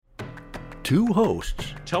Two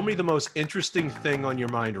hosts. Tell me the most interesting thing on your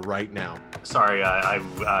mind right now. Sorry, I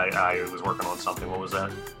was working on something. What was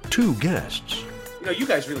that? Two guests. You know, you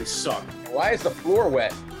guys really suck. Why is the floor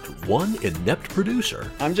wet? One inept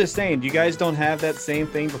producer. I'm just saying, you guys don't have that same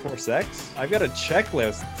thing before sex? I've got a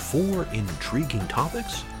checklist. Four intriguing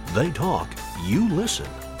topics. They talk, you listen.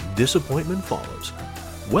 Disappointment follows.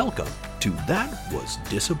 Welcome to That Was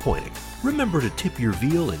Disappointing. Remember to tip your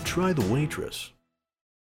veal and try the waitress.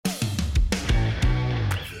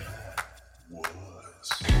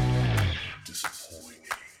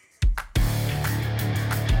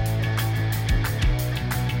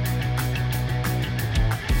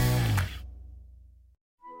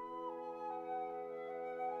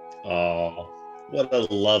 Oh, what a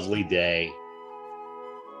lovely day.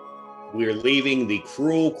 We're leaving the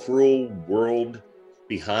cruel, cruel world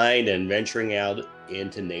behind and venturing out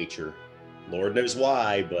into nature. Lord knows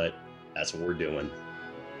why, but that's what we're doing.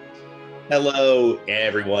 Hello,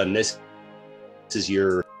 everyone. This is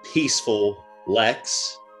your peaceful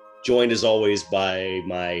Lex, joined as always by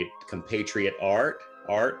my compatriot Art.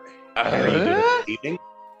 Art, how are you doing this evening?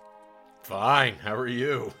 Fine. How are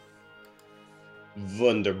you?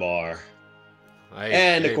 Wunderbar.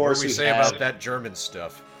 And of course what do we say have... about that German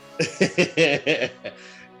stuff.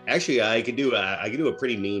 Actually, I could do a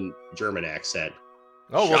pretty mean German accent.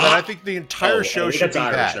 Oh well, then I think the entire show should be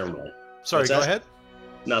Irish, that. never mind. Sorry, What's go that? ahead.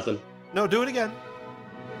 Nothing. No, do it again.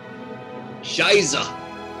 Scheiße.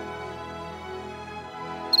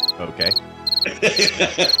 Okay.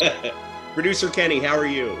 Producer Kenny, how are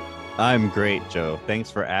you? I'm great, Joe. Thanks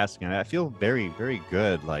for asking. I feel very, very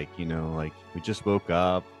good. Like we just woke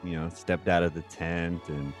up, stepped out of the tent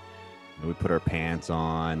and we put our pants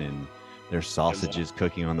on and there's sausages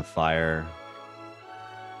cooking on the fire.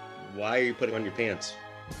 Why are you putting on your pants?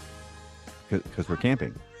 Because we're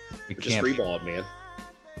camping. Just free-ball it, man.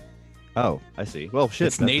 Oh, I see. Well, shit.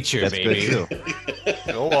 It's nature, that's baby. Good too.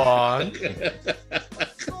 Go on.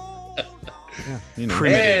 Yeah,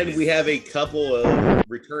 And we have a couple of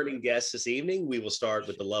returning guests this evening. We will start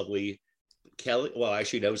with the lovely Kelly. Well,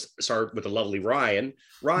 actually, no, start with the lovely Ryan.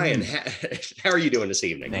 Ryan, how are you doing this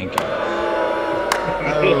evening? Thank you.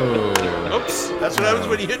 Oops, that's what happens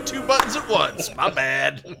when you hit two buttons at once. My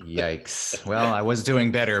bad. Yikes. Well, I was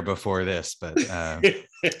doing better before this, but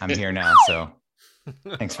I'm here now, so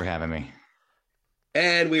thanks for having me.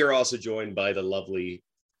 And we are also joined by the lovely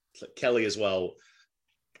Kelly as well.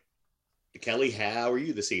 Kelly, how are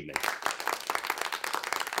you this evening?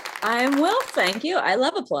 I'm well, thank you. I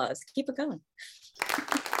love applause. Keep it going.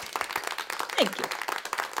 Thank you.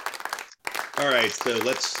 All right, so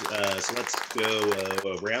let's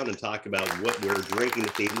go around and talk about what we're drinking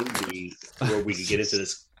this evening before we can get into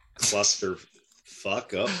this cluster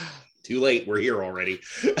fuck up. Too late, we're here already.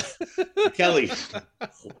 Kelly,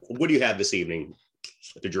 what do you have this evening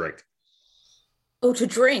to drink? Oh, to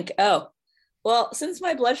drink. Oh, well, since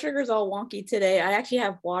my blood sugar is all wonky today, I actually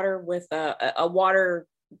have water with a water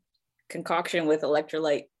concoction with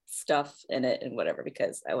electrolyte stuff in it and whatever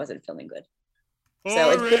because I wasn't feeling good.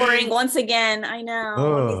 So it's boring once again. I know.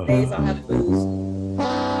 One of these days I'll have booze.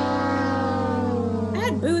 I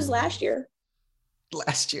had booze last year.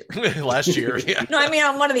 Last year, yeah. No, I mean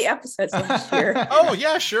on one of the episodes last year. Oh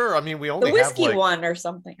yeah, sure. I mean, we only The whiskey have one or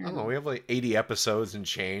something. I don't know. We have like 80 episodes and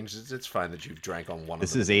change. It's fine that you've drank on one of them.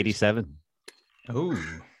 This is 87. oh.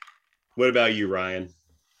 What about you, Ryan?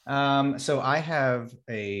 So I have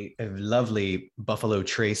a lovely Buffalo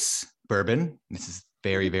Trace bourbon. This is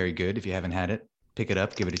very, very good. If you haven't had it, pick it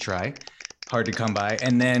up, give it a try. Hard to come by.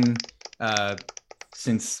 And then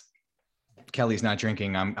since Kelly's not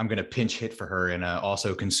drinking, I'm going to pinch hit for her and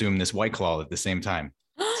also consume this White Claw at the same time.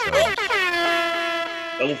 So.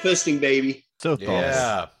 Double fisting, baby. So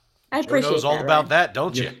yeah. I appreciate Joe knows all that, about Ryan. that,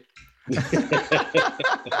 don't you?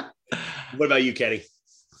 What about you, Kenny?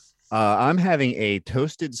 I'm having a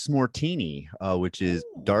toasted Smortini, which is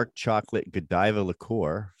dark chocolate Godiva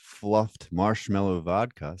liqueur, fluffed marshmallow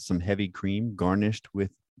vodka, some heavy cream garnished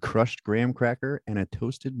with crushed graham cracker, and a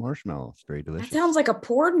toasted marshmallow. It's very delicious. That sounds like a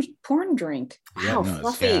porn drink. Wow, Yeah, no,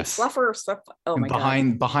 fluffy, yes. fluffer stuff. Oh my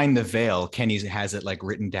god. Behind the veil, Kenny has it like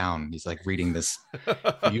written down. He's like reading this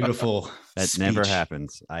beautiful That speech. never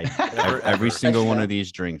happens. Never, Every ever. single one of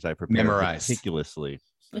these drinks I prepare Memorized. meticulously.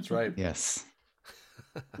 That's right. Yes.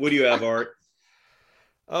 What do you have, Art?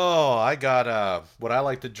 Oh, I got what I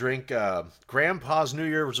like to drink, Grandpa's New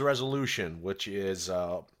Year's resolution, which is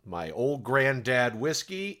my old granddad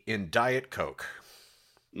whiskey in Diet Coke.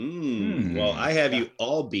 Well, I have you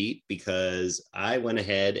all beat because I went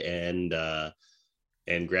ahead and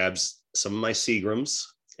grabbed some of my Seagrams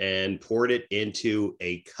and poured it into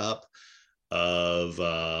a cup of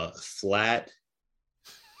flat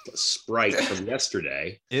Sprite from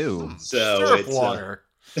yesterday. Ew. So Syrup it's water.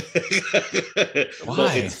 Well,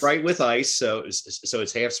 it's Sprite with ice, so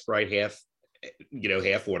it's half Sprite, half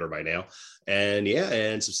half water by now, and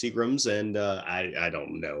and some Seagrams, and I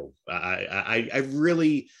don't know. I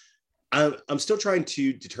really. I'm still trying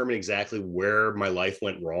to determine exactly where my life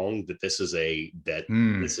went wrong. This is.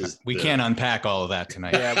 We can't unpack all of that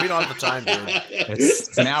tonight. Yeah, we don't have the time, dude.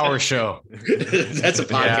 It's an hour show. That's a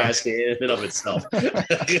podcast in and of itself.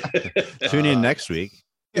 Tune in next week.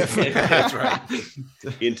 That's right.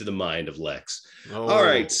 Into the mind of Lex. Oh. All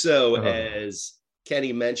right. So as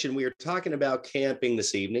Kenny mentioned, we are talking about camping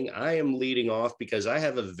this evening. I am leading off because I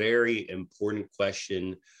have a very important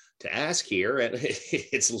question to ask here, and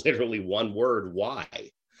it's literally one word: why?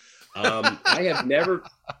 I have never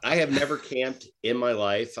camped in my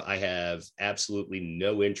life. I have absolutely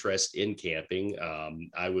no interest in camping.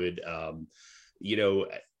 I would,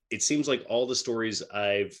 it seems like all the stories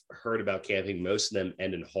I've heard about camping, most of them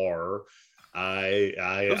end in horror.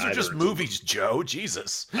 Those are just movies, Joe.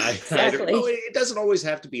 Jesus. Exactly. It doesn't always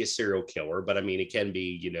have to be a serial killer, but I mean, it can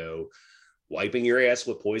be, wiping your ass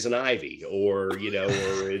with poison ivy, or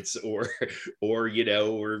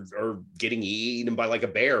getting eaten by like a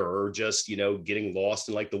bear, or just getting lost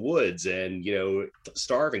in like the woods and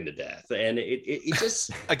starving to death. And it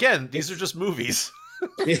just again, these are just movies.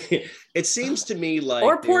 It seems to me like,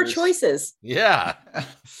 or poor choices. Yeah.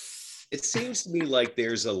 It seems to me like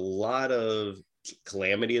there's a lot of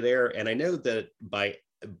calamity there, and I know that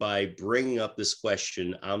by bringing up this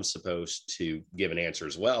question, I'm supposed to give an answer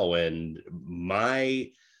as well. And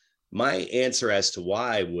my answer as to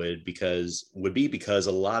why would be because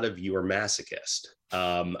a lot of you are masochist.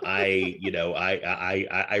 I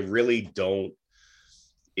really don't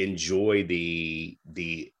enjoy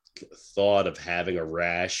the thought of having a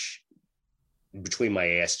rash between my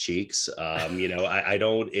ass cheeks. I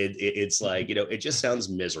don't, it's like, it just sounds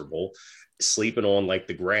miserable. Sleeping on like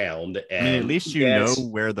the ground, and I mean, at least you know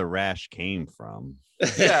where the rash came from.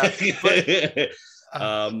 Yeah, but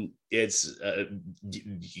it's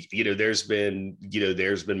there's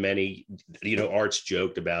been many, Art's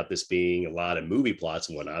joked about this being a lot of movie plots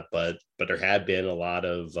and whatnot, but there have been a lot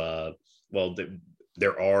of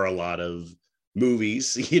there are a lot of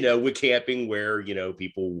movies with camping where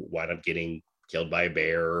people wind up getting killed by a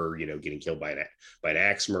bear, or getting killed by an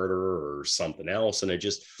axe murderer or something else, and it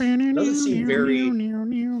just doesn't seem very.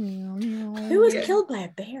 Who was killed by a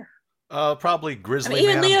bear? Probably Grizzly.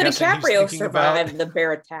 Even Leo DiCaprio survived the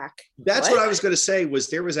bear attack. That's what I was going to say.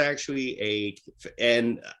 There was actually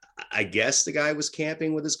and I guess the guy was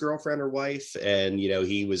camping with his girlfriend or wife, and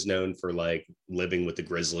he was known for like living with the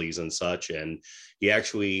grizzlies and such, and he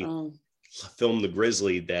actually filmed the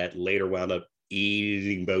grizzly that later wound up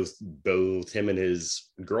eating both him and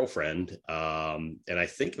his girlfriend, and I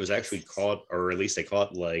think it was actually caught, or at least they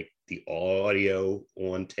caught like the audio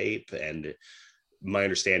on tape, and my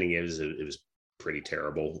understanding is it was pretty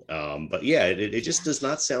terrible, but yeah, it just does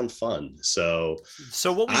not sound fun. So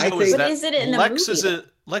what we know is that is it in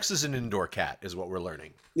Lex is an indoor cat, is what we're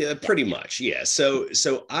learning. Yeah, pretty much. Yeah. So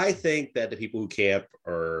I think that the people who camp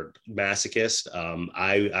are masochists.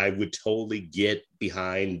 I would totally get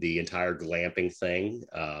behind the entire glamping thing,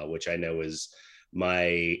 which I know is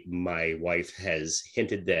my wife has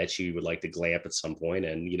hinted that she would like to glamp at some point,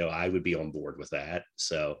 and I would be on board with that.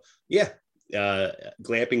 So yeah,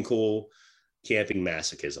 glamping cool, camping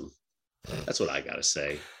masochism. That's what I gotta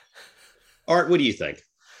say. Art, what do you think?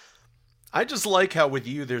 I just like how with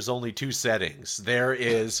you, there's only two settings. There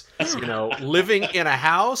is, living in a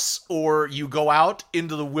house, or you go out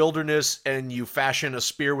into the wilderness and you fashion a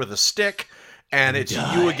spear with a stick, and it's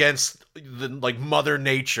you against Mother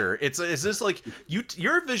Nature. Is this like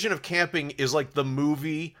your vision of camping is like the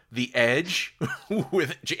movie The Edge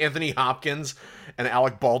with Anthony Hopkins and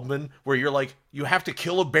Alec Baldwin, where you're like, you have to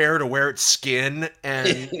kill a bear to wear its skin,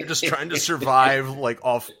 and you're just trying to survive like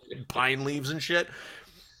off pine leaves and shit.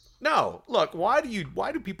 No, look, why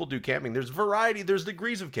do people do camping? There's variety, there's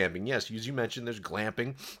degrees of camping. Yes, as you mentioned, there's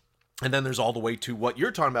glamping, and then there's all the way to what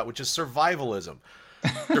you're talking about, which is survivalism.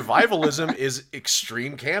 Survivalism is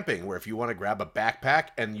extreme camping, where if you want to grab a backpack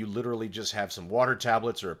and you literally just have some water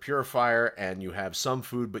tablets or a purifier, and you have some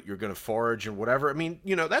food, but you're going to forage and whatever. I mean,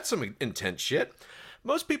 that's some intense shit.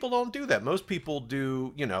 Most people don't do that. Most people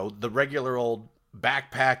do, the regular old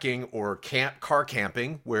backpacking or car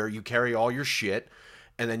camping, where you carry all your shit,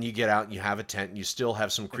 and then you get out and you have a tent, and you still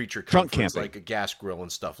have some creature comforts like a gas grill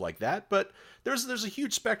and stuff like that. But there's a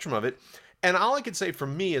huge spectrum of it. And all I can say for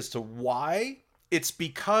me as to why It's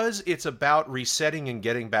because it's about resetting and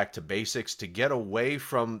getting back to basics to get away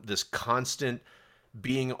from this constant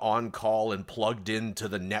being on call and plugged into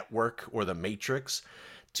the network or the matrix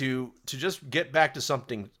to just get back to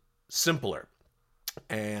something simpler.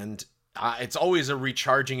 And it's always a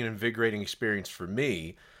recharging and invigorating experience for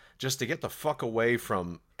me just to get the fuck away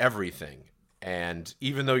from everything. And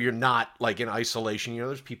even though you're not like in isolation,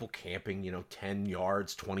 there's people camping, 10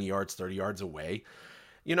 yards, 20 yards, 30 yards away.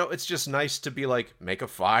 It's just nice to be like, make a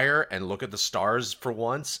fire and look at the stars for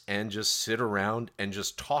once and just sit around and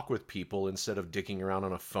just talk with people instead of dicking around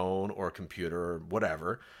on a phone or a computer or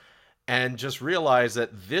whatever. And just realize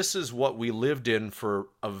that this is what we lived in for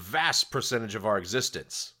a vast percentage of our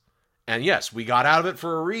existence. And yes, we got out of it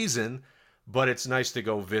for a reason, but it's nice to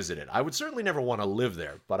go visit it. I would certainly never want to live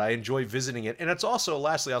there, but I enjoy visiting it. And it's also,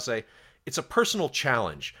 lastly, I'll say, it's a personal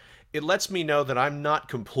challenge. It lets me know that I'm not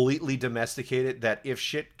completely domesticated, that if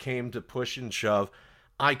shit came to push and shove,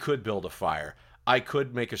 I could build a fire. I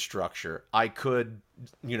could make a structure. I could,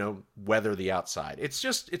 weather the outside. It's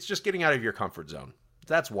just getting out of your comfort zone.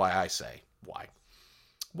 That's why I say why.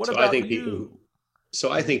 What so about I think you?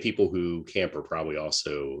 I think people who camp are probably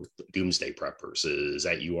also doomsday preppers. Is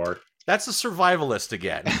that you are? That's a survivalist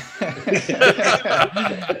again.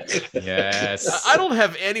 Yes. I don't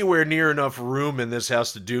have anywhere near enough room in this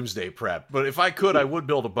house to doomsday prep, but if I could, I would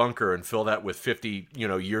build a bunker and fill that with 50,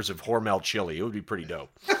 years of Hormel chili. It would be pretty dope.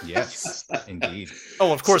 Yes, indeed.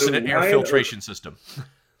 Oh, of course, So an air Ryan filtration system.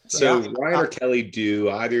 So Ryan or Kelly, do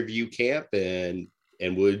either of you camp, and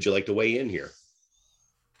would you like to weigh in here?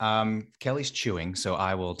 Kelly's chewing, so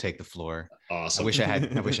I will take the floor. Awesome. I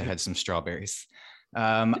wish I had some strawberries.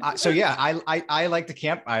 I like to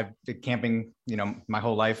camp. I've been camping, my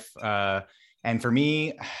whole life. And for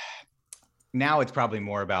me, now it's probably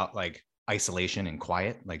more about like isolation and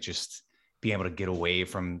quiet, like just being able to get away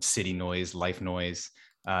from city noise, life noise.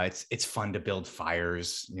 It's fun to build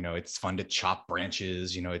fires. It's fun to chop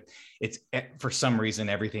branches. It's for some reason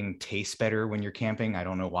everything tastes better when you're camping. I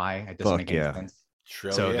don't know why. It doesn't make any sense.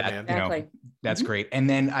 Sure, so yeah, that man. that's great. And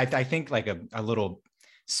then I think like a little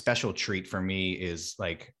special treat for me is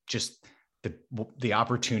like just the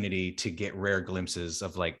opportunity to get rare glimpses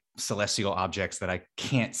of like celestial objects that I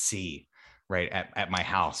can't see right at my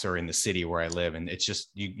house or in the city where I live. And it's just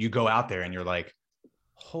you go out there and you're like,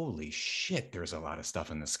 holy shit, there's a lot of stuff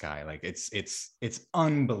in the sky. Like it's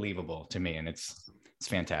unbelievable to me, and it's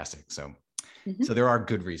fantastic. So so there are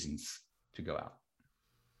good reasons to go out.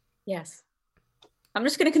 Yes. I'm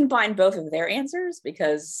just going to combine both of their answers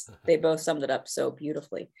because they both summed it up so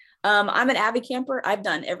beautifully. I'm an avid camper. I've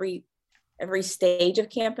done every stage of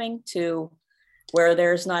camping to where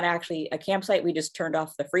there's not actually a campsite. We just turned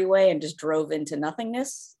off the freeway and just drove into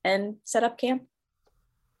nothingness and set up camp.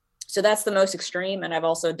 So that's the most extreme. And I've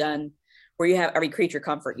also done where you have every creature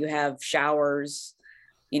comfort. You have showers,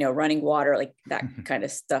 running water, like that kind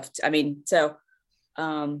of stuff. I mean, so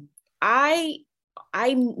I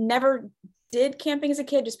never did camping as a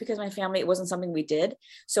kid just because my family, it wasn't something we did.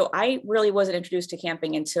 So I really wasn't introduced to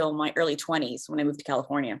camping until my early 20s when I moved to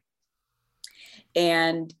California.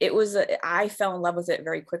 And I fell in love with it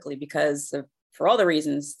very quickly because for all the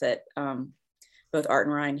reasons that both Art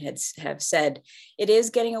and Ryan have said, it is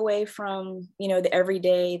getting away from, the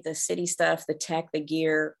everyday, the city stuff, the tech, the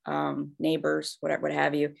gear, neighbors, whatever, what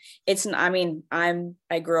have you.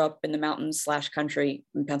 I grew up in the mountains / country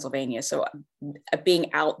in Pennsylvania. So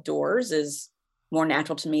being outdoors is more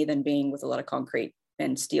natural to me than being with a lot of concrete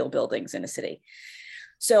and steel buildings in a city.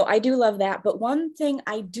 So I do love that. But one thing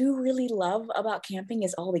I do really love about camping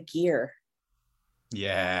is all the gear.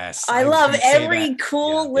 Yes. I love every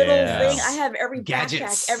cool little thing. I have every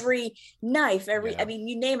gadgets, backpack, every knife, I mean,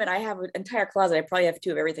 you name it. I have an entire closet. I probably have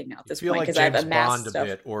 2 of everything now at this point because I've amassed stuff. Bond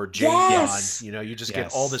a bit, or James Bond. You just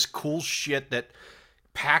get all this cool shit that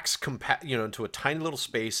packs into a tiny little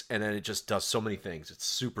space, and then it just does so many things. It's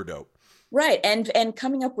super dope. Right. And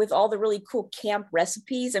coming up with all the really cool camp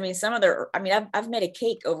recipes. I mean, I've made a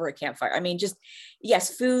cake over a campfire. I mean,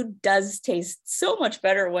 yes, food does taste so much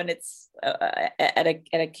better when it's at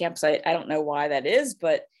a campsite. I don't know why that is,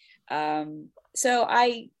 but so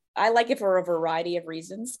I like it for a variety of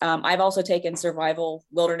reasons. I've also taken survival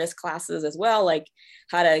wilderness classes as well, like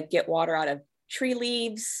how to get water out of tree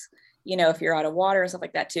leaves, if you're out of water and stuff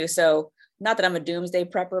like that too. So not that I'm a doomsday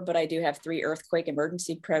prepper, but I do have 3 earthquake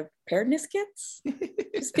emergency preparedness kits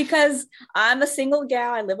just because I'm a single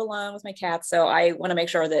gal. I live alone with my cats. So I want to make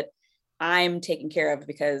sure that I'm taken care of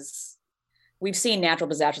because we've seen natural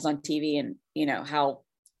disasters on TV and, how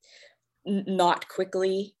not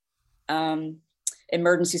quickly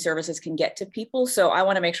emergency services can get to people. So I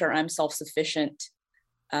want to make sure I'm self-sufficient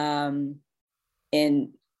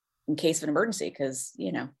in case of an emergency, because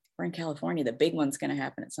we're in California. The big one's going to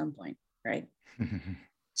happen at some point, right?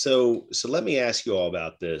 So let me ask you all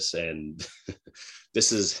about this, and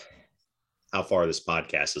this is how far this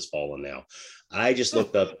podcast has fallen now. I just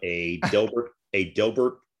looked up a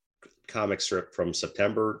Dilbert comic strip from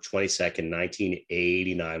September 22nd,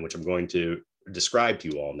 1989, which I'm going to describe to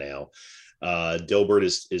you all now. Dilbert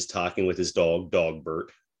is talking with his dog, Dogbert.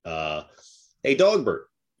 Hey, Dogbert,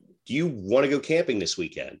 do you want to go camping this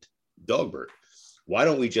weekend? Dogbert, why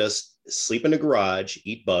don't we just sleep in the garage,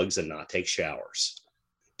 eat bugs, and not take showers?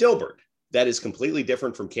 Dilbert, that is completely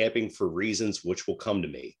different from camping for reasons which will come to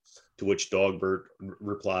me. To which Dogbert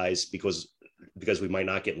replies, because we might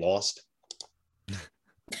not get lost.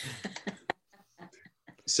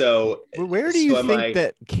 So where do you think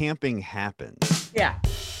that camping happens? Yeah.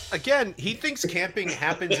 Again, he thinks camping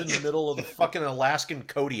happens in the middle of the fucking Alaskan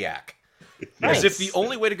Kodiak. Right. As if the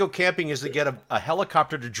only way to go camping is to get a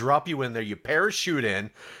helicopter to drop you in there. You parachute in.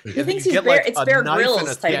 He thinks it's Bear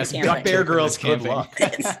Grylls type of camping. Bear Grylls camping.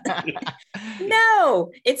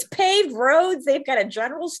 No, it's paved roads. They've got a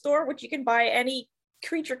general store, which you can buy any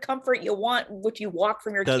creature comfort you want, which you walk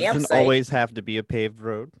from your campsite. Doesn't always have to be a paved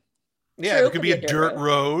road. Yeah, True, it could be a dirt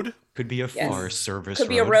road. Could be a Forest Service Could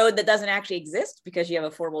be a road that doesn't actually exist because you have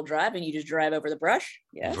a 4-wheel drive and you just drive over the brush.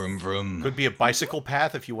 Yeah. Vroom, vroom. Could be a bicycle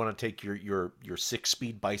path if you want to take your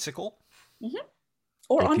 6-speed bicycle. Mm-hmm.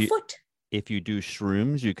 Or on foot. If you do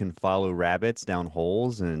shrooms, you can follow rabbits down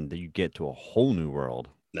holes and you get to a whole new world.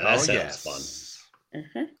 That sounds fun.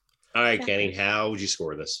 Mm-hmm. All right, Kenny, how would you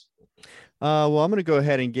score this? Well, I'm going to go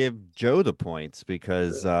ahead and give Joe the points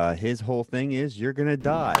because his whole thing is you're going to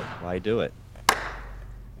die. Why do it?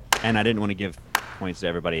 And I didn't want to give points to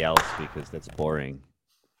everybody else because that's boring.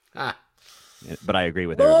 But I agree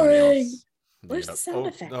with everybody else. Where's the sound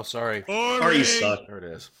effect? No, sorry. Boring. Or you suck. There it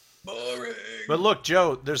is. Boring. But look,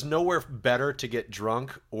 Joe, there's nowhere better to get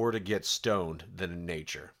drunk or to get stoned than in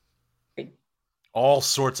nature. All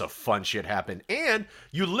sorts of fun shit happen. And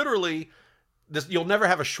you literally, you'll never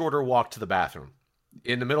have a shorter walk to the bathroom.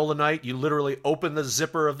 In the middle of the night, you literally open the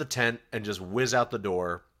zipper of the tent and just whiz out the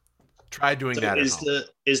door. Try doing that.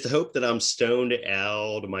 Is the hope that I'm stoned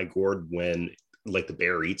out of my gourd when like the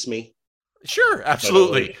bear eats me? Sure,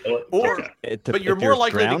 absolutely. Okay. But you're more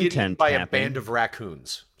likely to get eaten by a band of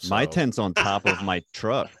raccoons. So. My tent's on top of my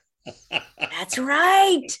truck. That's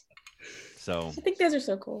right. So I think those are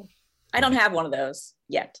so cool. I don't have one of those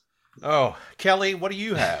yet. Oh, Kelly, what do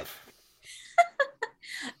you have?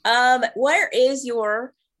 Where is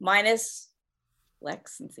your minus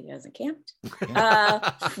Lex, since he hasn't camped?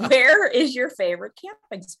 Where is your favorite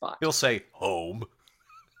camping spot? He'll say home.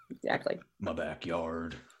 Exactly. My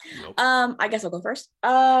backyard. Nope. I guess I'll go first.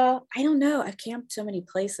 I don't know. I've camped so many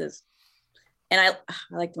places, and I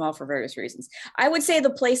like them all for various reasons. I would say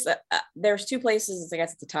the place that there's 2 places, I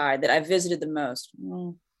guess it's a tie, that I've visited the most.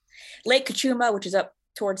 Lake Cachuma, which is up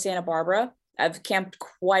towards Santa Barbara. I've camped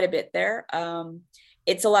quite a bit there.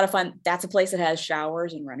 It's a lot of fun. That's a place that has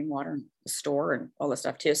showers and running water and a store and all this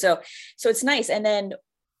stuff too. So it's nice. And then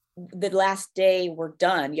the last day we're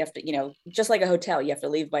done, you have to, just like a hotel, you have to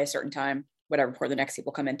leave by a certain time, whatever, before the next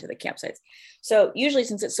people come into the campsites. So usually,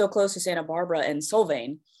 since it's so close to Santa Barbara and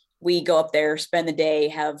Solvang, we go up there, spend the day,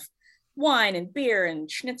 have wine and beer and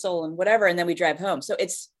schnitzel and whatever, and then we drive home. So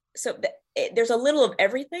there's a little of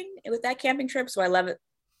everything with that camping trip. So I love it.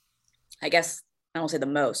 I guess I won't say the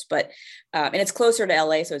most, but and it's closer to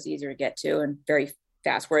LA, so it's easier to get to and very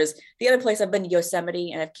fast. Whereas the other place, I've been to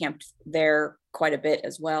Yosemite and I've camped there quite a bit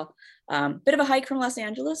as well. Bit of a hike from Los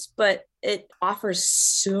Angeles, but it offers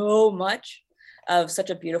so much of such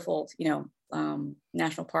a beautiful,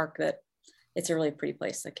 national park that it's a really pretty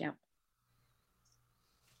place to camp.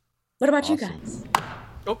 What about you guys?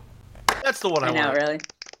 Oh, that's the one I want. Really?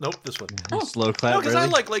 Nope, this one. Slow clap. No, because really? I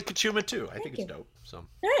like Lake Cachuma too. I think it's dope. So. All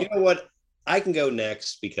right. You know what? I can go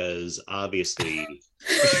next because obviously,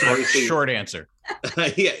 short answer.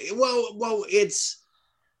 Yeah. Well, it's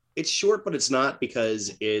short, but it's not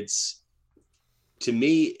because to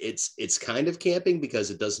me, it's kind of camping because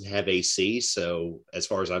it doesn't have AC. So as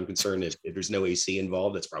far as I'm concerned, if there's no AC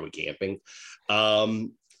involved, that's probably camping.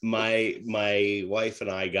 My wife and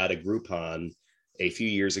I got a Groupon a few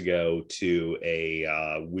years ago to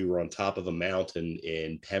we were on top of a mountain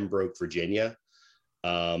in Pembroke, Virginia,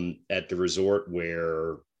 at the resort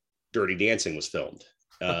where Dirty Dancing was filmed.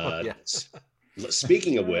 Yes.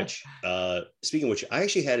 Speaking of which, I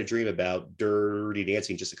actually had a dream about Dirty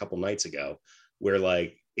Dancing just a couple nights ago, where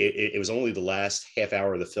like it was only the last half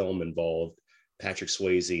hour of the film involved Patrick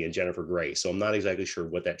Swayze and Jennifer Grey. So I'm not exactly sure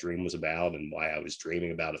what that dream was about and why I was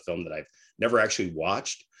dreaming about a film that I've never actually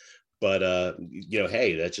watched. But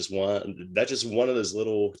hey, that's just one of those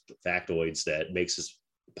little factoids that makes this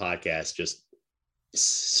podcast just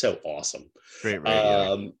so awesome. Great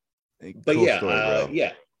radio. But Cool yeah, story, bro.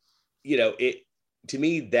 yeah, it to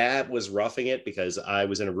me that was roughing it because I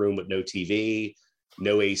was in a room with no TV,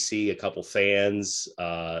 no AC, a couple fans.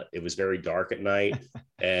 It was very dark at night,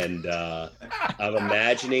 and I'm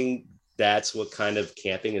imagining that's what kind of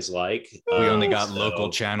camping is like. We only got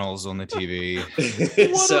local channels on the TV.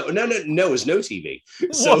 So no, it was no TV.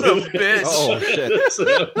 What a bitch. Oh shit!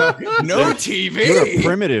 No TV. You're a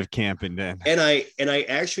primitive camping then. And I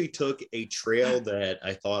actually took a trail that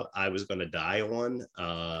I thought I was going to die on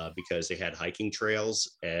because they had hiking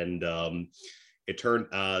trails, and it turned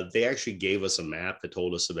they actually gave us a map that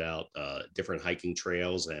told us about different hiking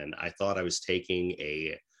trails, and I thought I was taking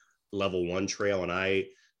a level 1 trail, and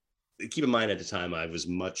keep in mind at the time I was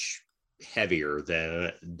much heavier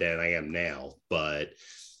than I am now, but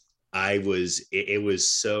it was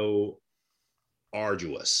so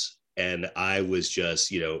arduous, and I was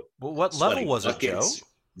just Well, what level was it, Joe?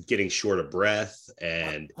 Getting short of breath.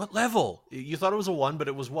 And what level? You thought it was a 1, but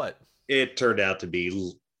it was what? It turned out to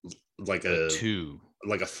be like a 2,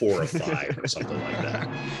 like a 4 or 5 or something like that.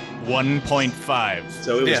 1.5.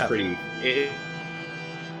 So it was pretty.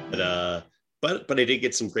 But I did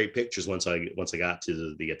get some great pictures once I got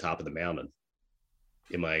to the top of the mountain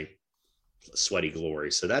in my sweaty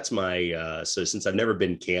glory. So that's my so since I've never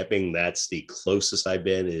been camping, that's the closest I've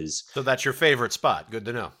been. So that's your favorite spot. Good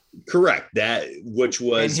to know. Correct. Which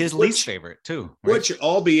was and his least favorite too. Right? Which,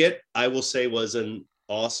 albeit I will say, was an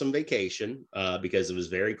awesome vacation because it was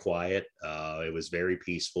very quiet. It was very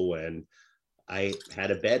peaceful, and I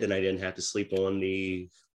had a bed, and I didn't have to sleep on the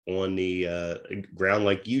ground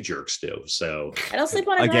like you jerks do. So I don't sleep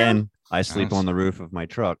on a Again, ground. I sleep on the roof of my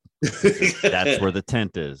truck. That's where the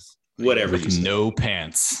tent is. Whatever. With no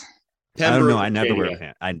pants. I don't know. I never wear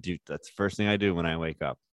pants. I do. That's the first thing I do when I wake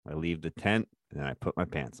up. I leave the tent and I put my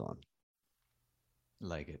pants on.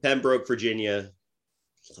 Like it. Pembroke, Virginia.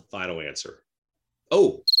 Final answer.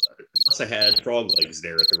 Oh, plus I had frog legs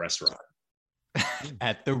there at the restaurant.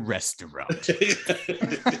 At the restaurant.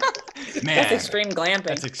 Man, That's extreme glamping.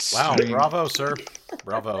 that's extreme. Wow. Bravo, sir.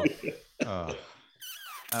 Bravo.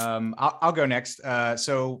 I'll go next.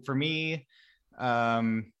 So for me,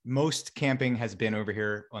 most camping has been over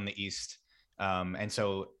here on the east, and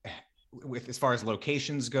so with as far as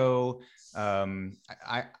locations go,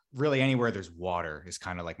 I really anywhere there's water is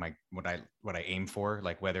kind of like what I aim for.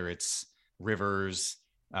 Like whether it's rivers,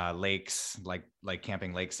 lakes, like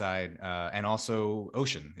camping lakeside, and also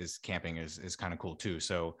ocean camping is kind of cool too.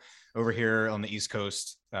 So over here on the East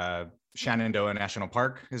Coast, Shenandoah National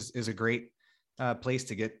Park is a great place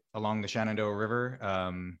to get along the Shenandoah River.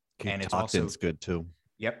 And it's also good too.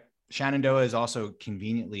 Yep. Shenandoah is also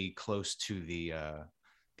conveniently close to the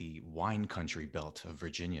wine country belt of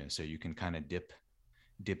Virginia. So you can kind of dip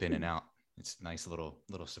in and out. It's a nice little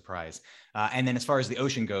surprise. And then as far as the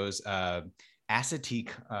ocean goes,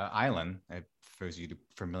 Assateague Island, for those of you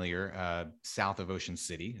familiar, south of Ocean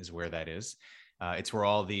City is where that is. It's where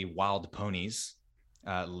all the wild ponies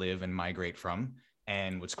live and migrate from.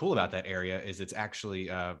 And what's cool about that area is it's actually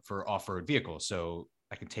for off-road vehicles. So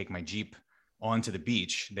I can take my Jeep onto the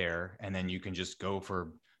beach there, and then you can just go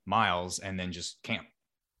for miles and then just camp.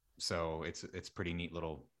 So it's pretty neat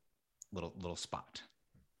little spot.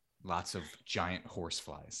 Lots of giant horse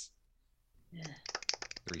flies. Yeah.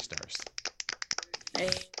 3 stars.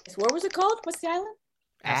 Nice. Where was it called? What's the island?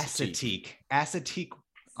 Assateague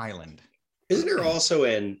Island. Isn't there also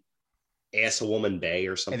an Assawoman Bay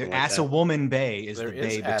or something like that? Assawoman Bay is There the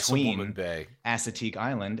is bay between Assawoman Bay. Assateague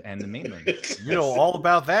Island and the mainland. You know all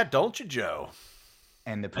about that, don't you, Joe?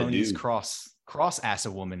 And the ponies cross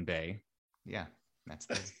Assawoman Bay. Yeah, that's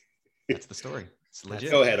the story. It's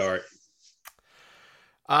legit. Go ahead, Art.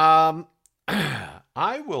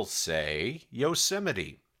 I will say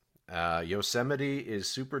Yosemite. Yosemite is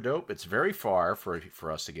super dope. It's very far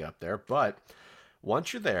for us to get up there, but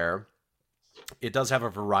once you're there, it does have a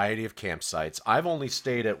variety of campsites. I've only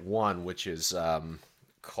stayed at one, which is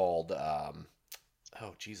called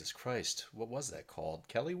oh Jesus Christ, what was that called?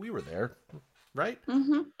 Kelly, we were there, right?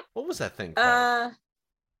 Mm-hmm. What was that thing called?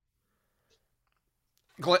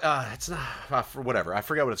 It's not for whatever. I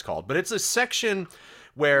forget what it's called, but it's a section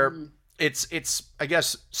where it's. I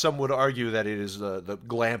guess some would argue that it is the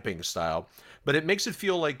glamping style, but it makes it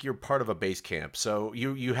feel like you're part of a base camp. So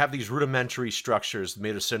you have these rudimentary structures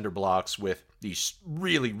made of cinder blocks with these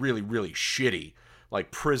really, really, really shitty,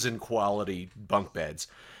 like prison quality bunk beds,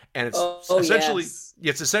 and it's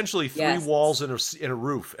essentially 3 walls and a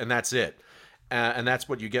roof, and that's it. and that's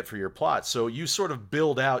what you get for your plot. So you sort of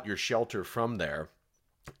build out your shelter from there.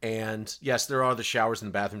 And yes, there are the showers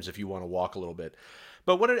and bathrooms if you want to walk a little bit.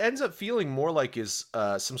 But what it ends up feeling more like is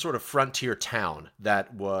some sort of frontier town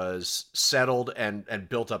that was settled and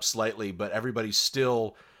built up slightly, but everybody's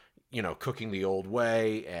still, cooking the old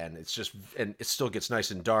way, and it still gets nice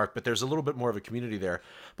and dark, but there's a little bit more of a community there.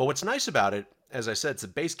 But what's nice about it, as I said, it's a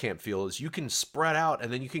base camp feel, is you can spread out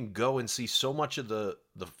and then you can go and see so much of the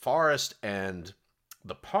forest and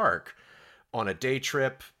the park on a day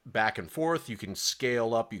trip back and forth. You can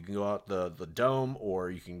scale up, you can go out the dome, or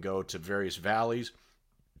you can go to various valleys.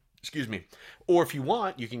 Excuse me. Or if you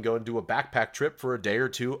want, you can go and do a backpack trip for a day or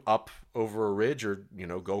two up over a ridge, or,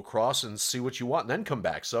 go across and see what you want and then come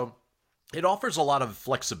back. So it offers a lot of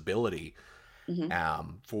flexibility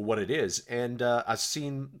for what it is. And I've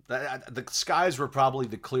seen that the skies were probably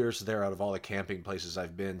the clearest there out of all the camping places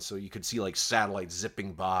I've been. So you could see like satellites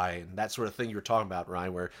zipping by and that sort of thing you were talking about,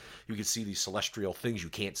 Ryan, where you could see these celestial things you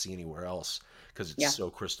can't see anywhere else because it's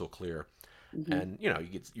so crystal clear. And, you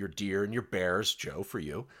get your deer and your bears, Joe, for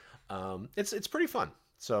you. It's pretty fun.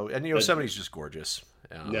 So, and Yosemite's just gorgeous.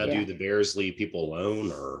 Now, do the bears leave people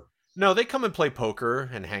alone, or no? They come and play poker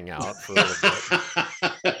and hang out for a little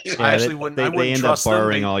bit. I actually wouldn't. They end up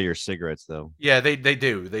borrowing all your cigarettes, though. Yeah, they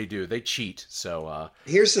do. They cheat. So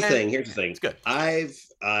here's the thing. It's good. I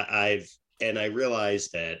realize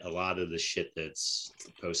that a lot of the shit that's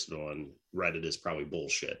posted on Reddit is probably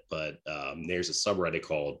bullshit, but there's a subreddit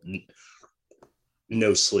called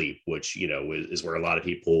No Sleep, which is where a lot of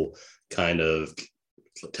people kind of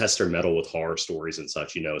test their metal with horror stories and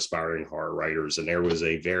such, aspiring horror writers. And there was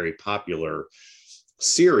a very popular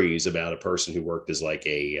series about a person who worked as like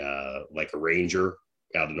a ranger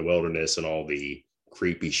out in the wilderness and all the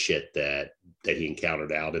creepy shit that he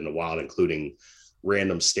encountered out in the wild, including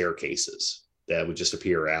random staircases that would just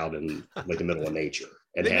appear out in like the middle of nature.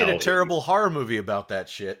 And they made a terrible horror movie about that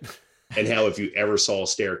shit. And how if you ever saw a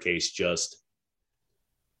staircase, just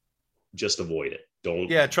avoid it. Don't.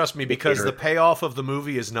 Yeah, trust me, because the payoff of the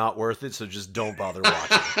movie is not worth it. So just don't bother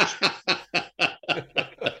watching.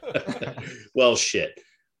 Well, shit.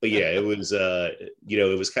 But yeah, it was,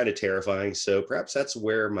 it was kind of terrifying. So perhaps that's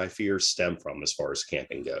where my fears stem from as far as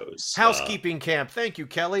camping goes. Housekeeping camp. Thank you,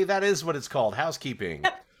 Kelly. That is what it's called. Housekeeping.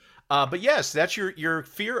 But yes, that's your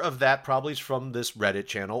fear of that probably is from this Reddit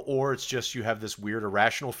channel, or it's just you have this weird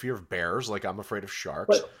irrational fear of bears, like I'm afraid of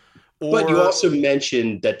sharks. But you also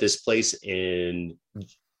mentioned that this place in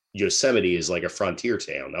Yosemite is like a frontier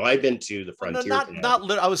town. Now, I've been to the frontier town.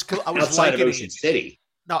 I was outside of Ocean City.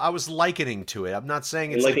 No, I was likening to it. I'm not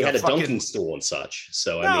saying it's like they had a dunking stool and such.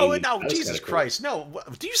 So no, Jesus Christ, no.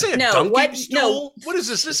 Do you say a dunking stool? What is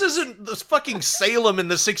this? This isn't this fucking Salem in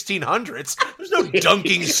the 1600s. There's no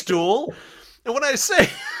dunking stool. And when I say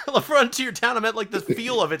the frontier town, I meant like the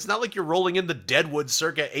feel of it. It's not like you're rolling in the Deadwood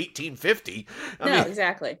circa 1850.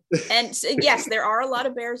 Exactly. And yes, there are a lot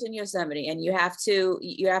of bears in Yosemite, and you have to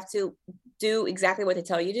do exactly what they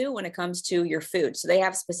tell you to do when it comes to your food. So they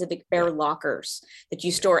have specific bear lockers that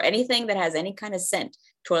you store anything that has any kind of scent,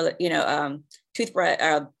 toilet,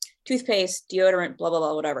 toothbrush, toothpaste, deodorant, blah, blah,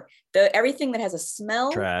 blah, whatever. Everything that has a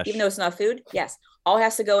smell, trash, even though it's not food, yes, all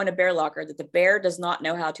has to go in a bear locker that the bear does not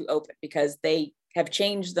know how to open, because they have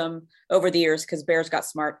changed them over the years because bears got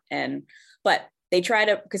smart. But they try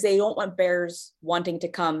to, because they don't want bears wanting to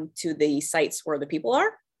come to the sites where the people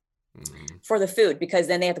are for the food, because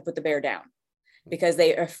then they have to put the bear down, because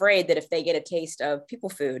they are afraid that if they get a taste of people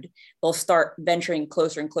food, they'll start venturing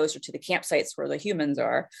closer and closer to the campsites where the humans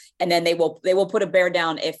are. And then they will put a bear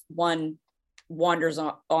down if one wanders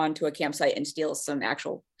onto a campsite and steals some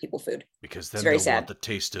actual people food. Because then they'll want the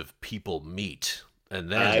taste of people meat. And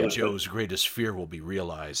then Joe's greatest fear will be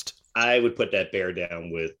realized. I would put that bear down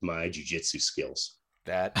with my jiu-jitsu skills.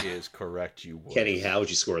 That is correct. You would. Kenny, how would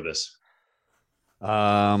you score this?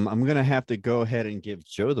 I'm gonna have to go ahead and give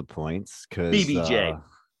Joe the points because BBJ.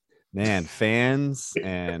 Man, fans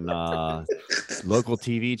and local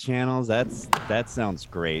TV channels, that sounds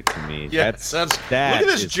great to me. Yeah, look at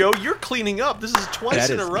this, Joe. You're cleaning up. This is twice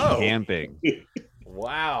in a row. Camping.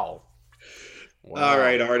 Wow. All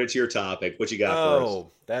right, Art, it's your topic. What you got for us?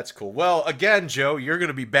 Oh, that's cool. Well, again, Joe, you're going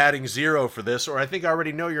to be batting 0 for this, or I think I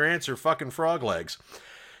already know your answer, fucking frog legs.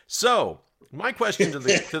 So, my question to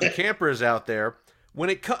the campers out there,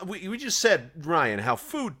 when we just said, Ryan, how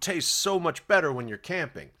food tastes so much better when you're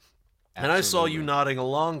camping. And I saw you nodding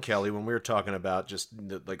along, Kelly, when we were talking about just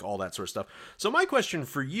like all that sort of stuff. So my question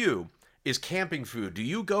for you is camping food. Do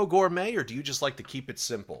you go gourmet, or do you just like to keep it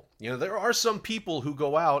simple? There are some people who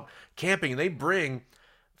go out camping and they bring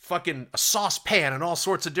fucking a saucepan and all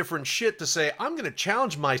sorts of different shit to say, I'm going to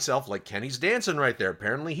challenge myself, like Kenny's dancing right there.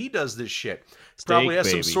 Apparently he does this shit. Probably has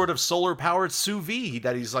some sort of solar powered sous vide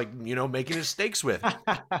that he's like, you know, making his steaks with.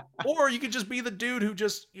 Or you could just be the dude who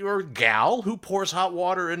just, you're a gal who pours hot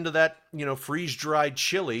water into that, you know, freeze dried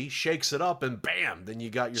chili, shakes it up, and bam, then you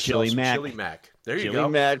got yourself some chili mac. There you go. Chili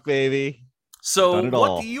mac, baby. So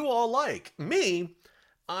what do you all like? Me,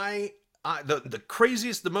 the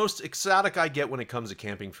craziest, the most exotic I get when it comes to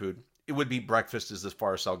camping food, it would be breakfast is as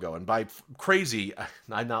far as I'll go. And by crazy,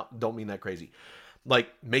 don't mean that crazy. Like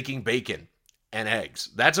making bacon and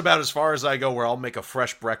eggs. That's about as far as I go, where I'll make a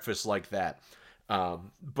fresh breakfast like that.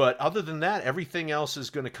 But other than that, everything else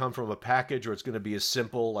is going to come from a package, or it's going to be as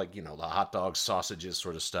simple, like, you know, the hot dogs, sausages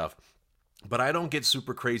sort of stuff. But I don't get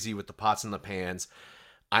super crazy with the pots and the pans.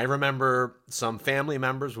 I remember some family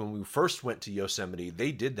members when we first went to Yosemite,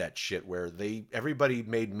 they did that shit where everybody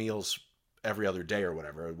made meals every other day or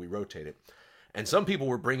whatever. We rotated. And some people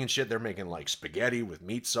were bringing shit. They're making like spaghetti with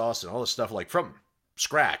meat sauce and all this stuff, like from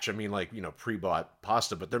scratch. I mean, like, you know, pre-bought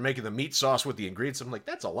pasta, but they're making the meat sauce with the ingredients. I'm like,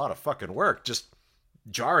 that's a lot of fucking work. Just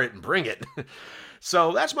jar it and bring it.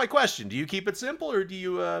 So that's my question. Do you keep it simple, or do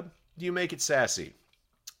you make it sassy?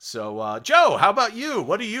 So, Joe, how about you?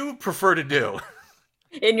 What do you prefer to do?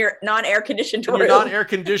 In your non-air conditioned room. In your non-air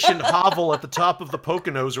conditioned hovel at the top of the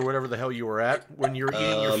Poconos or whatever the hell you were at when you're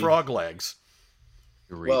eating your frog legs.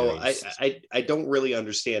 Well, I don't really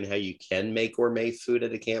understand how you can make gourmet food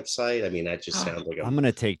at a campsite. I mean, that just sounds like I'm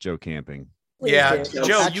gonna take Joe camping. Please yeah, do.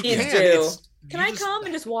 Joe, you can. Can I come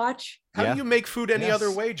and just watch? How do you make food any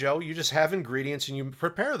other way, Joe? You just have ingredients and you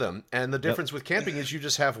prepare them. And the difference with camping is you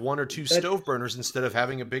just have one or two stove burners instead of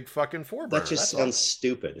having a big fucking 4-burner. That just sounds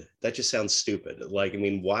stupid. That just sounds stupid. Like, I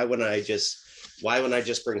mean, why wouldn't I just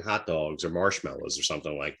bring hot dogs or marshmallows or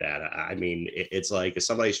something like that? I mean, it's like if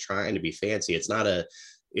somebody's trying to be fancy, it's not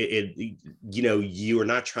you know, you are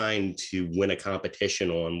not trying to win a competition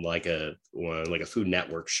on like a Food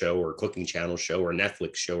Network show or Cooking Channel show or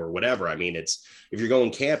Netflix show or whatever. I mean, it's, if you're going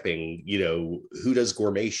camping, you know, who does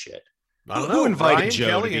gourmet shit? I don't know. Who invited Brian, Joe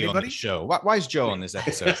Kelly, to be anybody? on the show? Why is Joe on this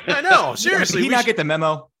episode? I know, seriously. Did he not get the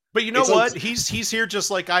memo? But you know what? He's here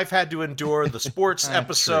just like I've had to endure the sports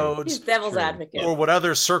episodes. He's devil's advocate. Or what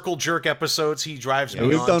other circle jerk episodes he drives me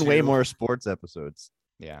We've on done to. way more sports episodes.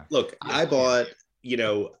 Yeah. Look, I bought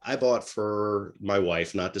for my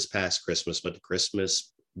wife, not this past Christmas, but the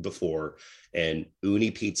Christmas before, an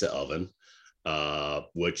Uni pizza oven,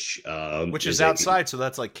 which is outside, so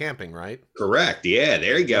that's like camping, right? Correct. Yeah,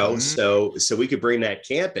 there you go. Mm-hmm. So we could bring that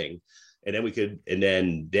camping, and then we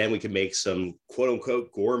could make some quote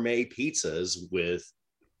unquote gourmet pizzas with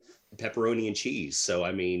pepperoni and cheese. So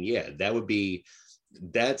I mean, yeah,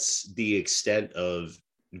 that's the extent of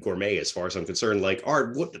gourmet as far as I'm concerned. Like,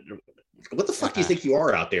 Art, what the fuck do you think you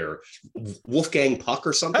are out there, Wolfgang Puck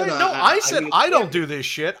or something? Hey, no, I said I don't do this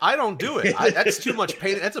shit. I don't do it. That's too much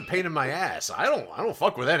pain. That's a pain in my ass. I don't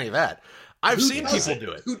fuck with any of that. I've seen people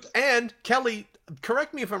do it. And Kelly,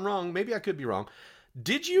 correct me if I'm wrong. Maybe I could be wrong.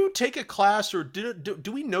 Did you take a class, or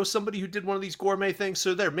do we know somebody who did one of these gourmet things?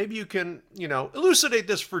 So there, maybe you can, you know, elucidate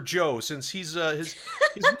this for Joe, since he's his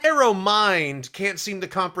narrow mind can't seem to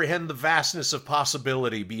comprehend the vastness of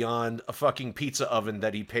possibility beyond a fucking pizza oven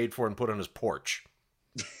that he paid for and put on his porch.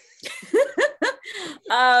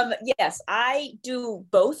 Yes, I do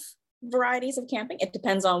both varieties of camping. It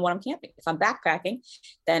depends on what I'm camping. If I'm backpacking,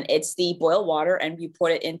 then it's the boil water and you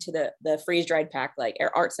put it into the freeze-dried pack, like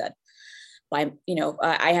Art said.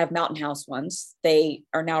 I have Mountain House ones. They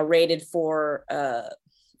are now rated for,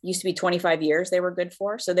 used to be 25 years they were good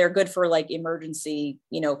for. So they're good for like emergency,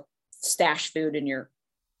 you know, stash food in your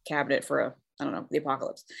cabinet for the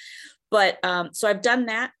apocalypse. But so I've done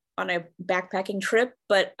that on a backpacking trip.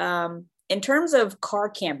 But in terms of car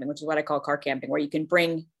camping, which is what I call car camping, where you can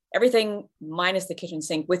bring everything minus the kitchen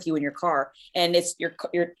sink with you in your car. And it's your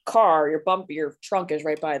car, your trunk is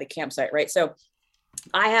right by the campsite, right? So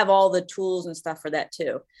I have all the tools and stuff for that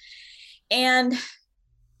too. And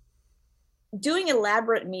doing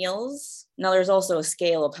elaborate meals, now there's also a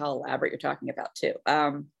scale of how elaborate you're talking about too.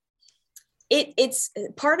 It's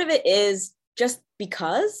part of it is just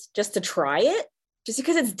to try it, just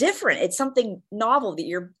because it's different. It's something novel that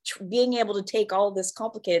you're being able to take all this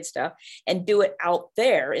complicated stuff and do it out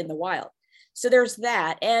there in the wild. So there's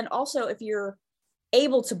that. And also, if you're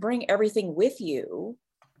able to bring everything with you,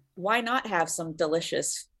 why not have some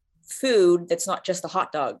delicious food that's not just a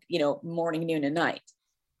hot dog, you know, morning, noon, and night?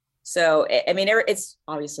 So, I mean, it's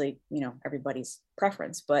obviously, you know, everybody's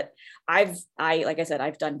preference, but like I said,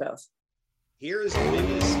 I've done both. Here's the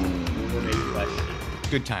biggest gourmet question.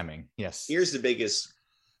 Good timing. Yes. Here's the biggest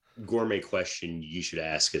gourmet question you should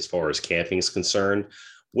ask as far as camping is concerned.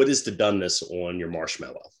 What is the doneness on your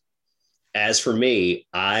marshmallow? As for me,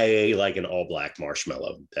 I like an all black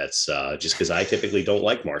marshmallow. That's just because I typically don't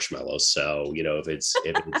like marshmallows. So, you know, if it's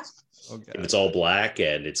all black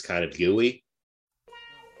and it's kind of gooey,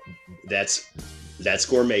 that's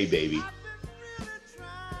gourmet, baby.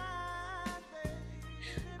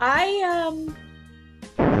 I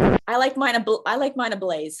like mine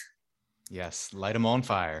ablaze. Yes, light them on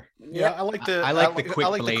fire. Yeah, I like the quick I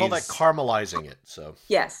like to call that blaze. caramelizing it. So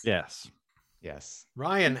Yes. Yes.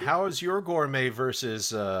 Ryan, how is your gourmet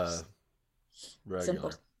versus regular?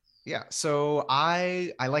 Simple. Yeah. So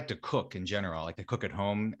I like to cook in general. I like to cook at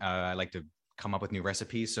home. I like to come up with new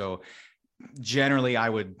recipes. So generally I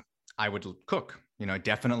would cook, you know,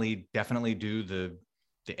 definitely do the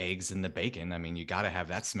eggs and the bacon. I mean, you got to have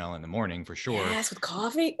that smell in the morning for sure. Yes, with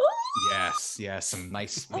coffee. Ooh. Yes, some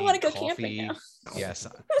nice I want to go coffee. camping now. Yes.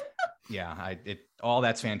 Yeah, all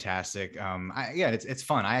that's fantastic. It's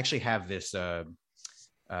fun. I actually have this a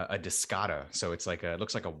discata, so it's like it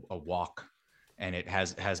looks like a wok, and it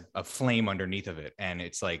has a flame underneath of it, and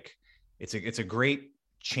it's like it's a great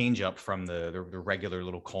change up from the regular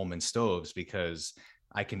little Coleman stoves, because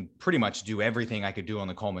I can pretty much do everything I could do on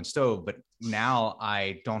the Coleman stove, but now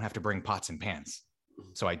I don't have to bring pots and pans.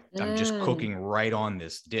 So I'm just cooking right on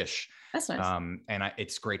this dish. That's nice.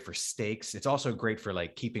 It's great for steaks. It's also great for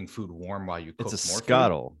like keeping food warm while you cook. It's a more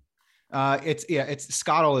scuttle. Food. It's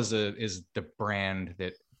Scottle is the brand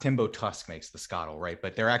that Timbo Tusk makes, the Scottle, right?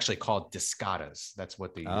 But they're actually called Discatas. That's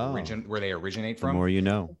what where they originate from. The more you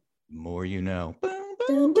know. More you know.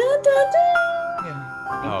 Dun, dun, dun, dun.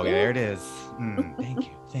 Yeah. Oh, yeah, there it is.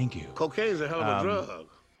 Thank you. Cocaine's a hell of a drug.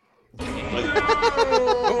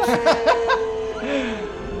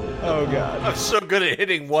 Oh God. I'm so good at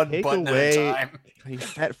hitting one Take button away at a time.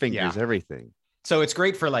 fat fingers, everything. So it's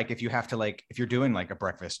great for like if you have to if you're doing like a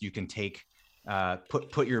breakfast, you can take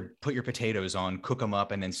put your potatoes on, cook them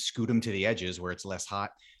up, and then scoot them to the edges where it's less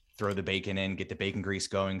hot. Throw the bacon in, get the bacon grease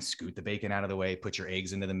going, scoot the bacon out of the way, put your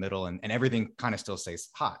eggs into the middle, and everything kind of still stays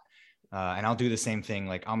hot. And I'll do the same thing.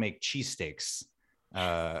 Like I'll make cheesesteaks.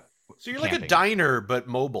 So you're like a diner, but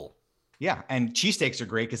mobile. Yeah, and cheesesteaks are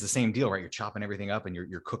great because the same deal, right? You're chopping everything up and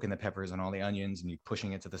you're cooking the peppers and all the onions and you're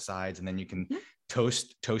pushing it to the sides, and then you can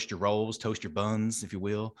toast your rolls, toast your buns, if you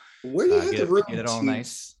will. Where do you have the room? Get it all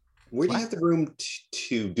nice. Where do you have the room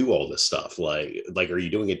to do all this stuff? Like, are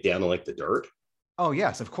you doing it down in like the dirt? Oh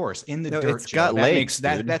yes, of course, in the dirt. It's got legs.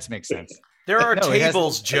 That makes sense. There are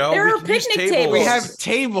tables, Joe. There are We can use picnic tables. We have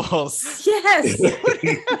tables. Yes.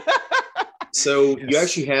 So you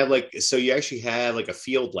actually have like a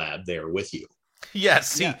field lab there with you.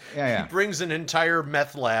 Yes, he brings an entire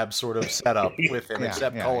meth lab sort of setup with him,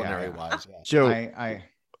 except culinary wise. Yeah. Joe,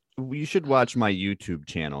 you should watch my YouTube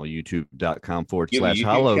channel,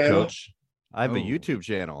 youtube.com/hollow coach. I have a YouTube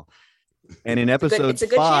channel. And in episode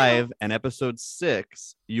 5 and episode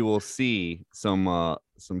 6, you will see some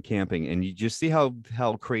camping, and you just see how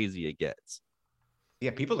crazy it gets.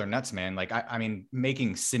 Yeah, people are nuts, man. Like I mean,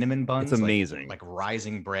 making cinnamon buns, it's amazing. Like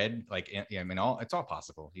rising bread, it's all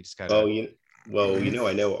possible. You just gotta. I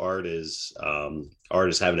know Art is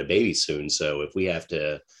having a baby soon, so if we have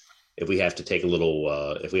to take a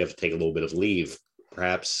little bit of leave,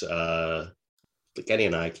 perhaps Kenny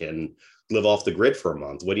and I can live off the grid for a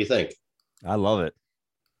month. What do you think? I love it.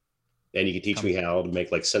 And you can teach me how to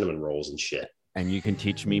make like cinnamon rolls and shit. And you can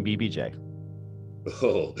teach me BBJ.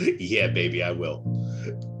 Oh yeah, baby, I will.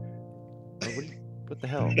 What the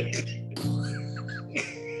hell?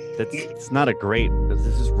 It's not a great. This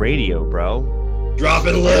is radio, bro.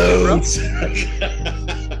 Dropping loads. Just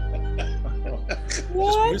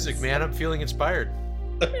music, man. I'm feeling inspired.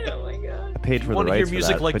 Oh my God. I paid for the rights for that. Want to hear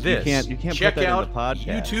music like but this? You can't check put that out in the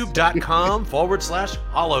podcast.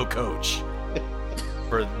 youtube.com/hollowcoach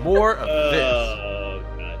for more of this. Oh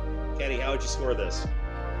God, Kenny, how would you score this?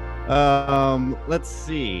 Let's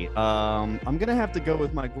see. I'm gonna have to go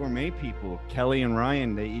with my gourmet people, Kelly and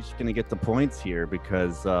Ryan. They each gonna get the points here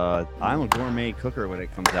because I'm a gourmet cooker when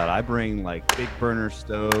it comes out. I bring like big burner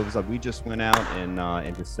stoves. We just went out in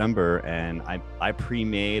December, and I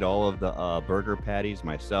pre-made all of the burger patties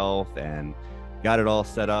myself and got it all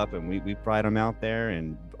set up, and we fried them out there.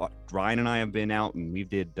 And Ryan and I have been out and we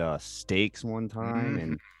did steaks one time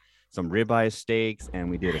and some ribeye steaks, and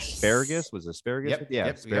we did asparagus. Was asparagus?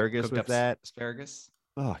 Asparagus with that. Asparagus.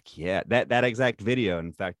 Fuck yeah. That exact video,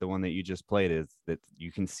 in fact, the one that you just played, is that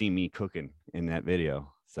you can see me cooking in that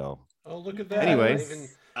video. So look at that. Anyway,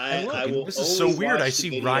 this is so weird. I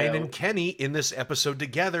see Ryan and Kenny in this episode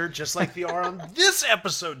together, just like they are on this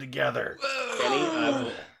episode together.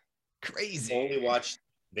 Kenny, Crazy. only watched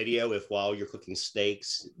video if while you're cooking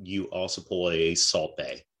steaks, you also pull a Salt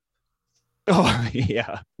Bay. Oh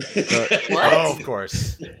yeah. What? Oh, of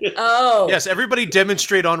course. Oh. Yes, everybody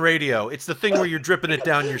demonstrate on radio. It's the thing where you're dripping it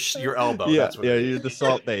down your elbow. Yeah, That's what yeah, it is. you're the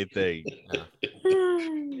Salt Bay thing.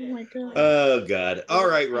 Oh my god. Oh God! All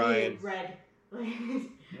right, Ryan.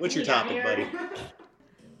 What's your topic, buddy?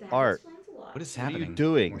 Art. What is What are you happening?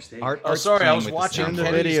 doing? More steak. Oh, Art's sorry, I playing was with the watching sound the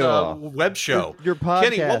board. Kenny's video off. web show. You're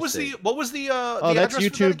podcasting. Kenny, what was the Oh, the that's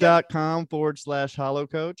address for that again?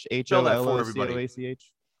 youtube.com/HoloCoach. Spell that for everybody. HOLOCOACH.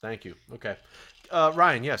 Thank you. Okay.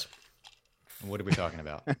 Ryan, yes. What are we talking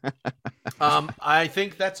about? I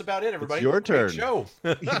think that's about it, everybody. your Great turn. show.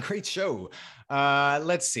 Great show.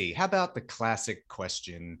 Let's see. How about the classic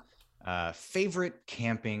question? Favorite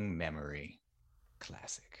camping memory?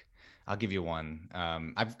 Classic. I'll give you one.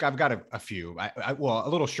 I've got a few. Well, a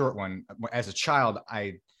little short one. As a child,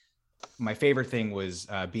 my favorite thing was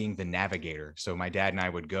being the navigator. So my dad and I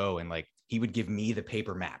would go, and like he would give me the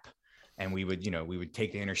paper map, and we would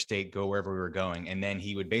take the interstate, go wherever we were going, and then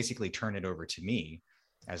he would basically turn it over to me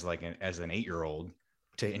as an 8-year-old.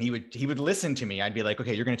 And he would listen to me. I'd be like,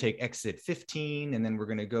 okay, you're going to take exit 15, and then we're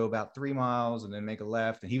going to go about 3 miles, and then make a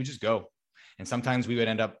left. And he would just go. And sometimes we would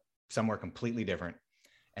end up somewhere completely different.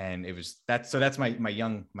 And it was that's my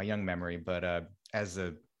young memory. But I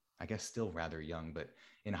guess still rather young, but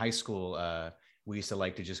in high school, we used to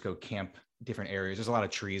like to just go camp different areas. There's a lot of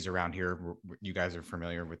trees around here. You guys are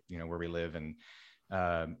familiar with where we live, and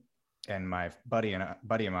my buddy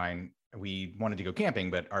of mine, we wanted to go camping,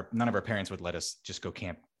 but none of our parents would let us just go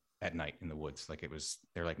camp at night in the woods.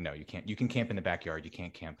 They're like, no, you can't. You can camp in the backyard. You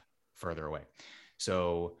can't camp further away.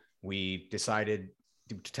 So we decided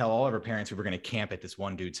to tell all of our parents we were going to camp at this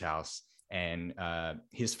one dude's house, and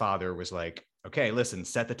his father was like, okay, listen,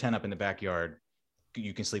 set the tent up in the backyard.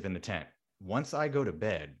 You can sleep in the tent. Once I go to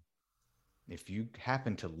bed, if you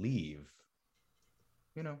happen to leave,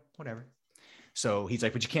 whatever. So he's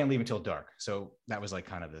like, but you can't leave until dark. So that was like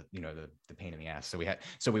kind of the pain in the ass.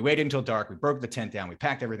 So we waited until dark. We broke the tent down. We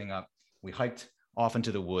packed everything up. We hiked off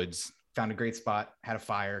into the woods, found a great spot, had a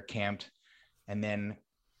fire, camped. And then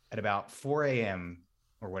at about 4 a.m.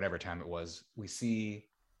 or whatever time it was, we see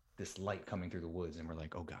this light coming through the woods, and we're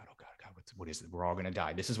like, oh God, what is it? We're all going to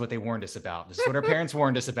die. This is what they warned us about. This is what our parents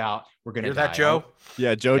warned us about. We're going to die. Hear that, Joe?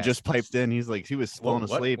 Yeah, Joe Yes. just piped in. He's like, he was falling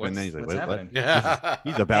What- asleep, what's- and then he's like, what's what? happening? Yeah.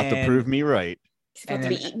 He's about to And- prove me right. He's about And to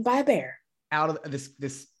be then- eaten by a bear. Out of this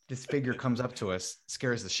figure comes up to us,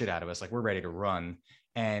 scares the shit out of us. Like we're ready to run.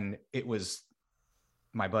 And it was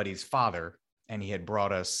my buddy's father, and he had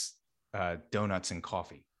brought us donuts and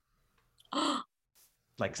coffee.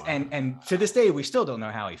 Like, Wow. and to this day, we still don't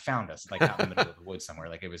know how he found us, like out in the middle of the woods somewhere.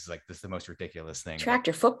 Like it was like this is the most ridiculous thing. Tracked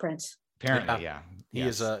your footprints. Apparently, yeah. He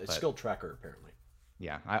is Yes, a but skilled tracker, apparently.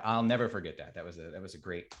 Yeah, I'll never forget that. That was a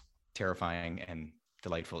great, terrifying, and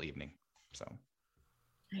delightful evening. So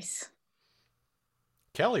Nice.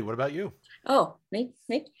 Kelly, what about you? Oh, me.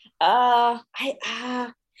 I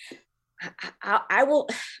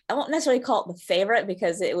won't necessarily call it the favorite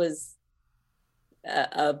because it was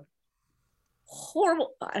a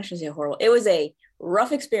horrible. I shouldn't say horrible. It was a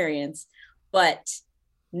rough experience, but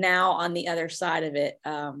now on the other side of it,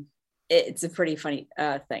 it's a pretty funny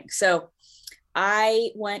thing. So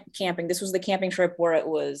I went camping. This was the camping trip where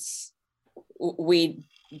we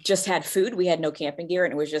just had food. We had no camping gear,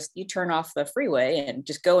 and it was just you turn off the freeway and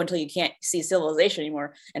just go until you can't see civilization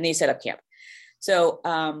anymore, and then you set up camp. So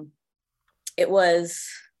it was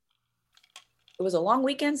a long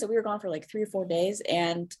weekend, so we were gone for like 3 or 4 days,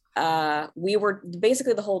 and we were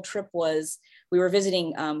basically the whole trip was we were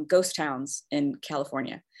visiting ghost towns in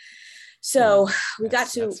California. So we got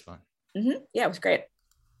to that's fun. yeah, it was great.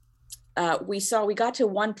 We got to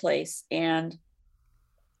one place, and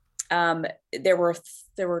there were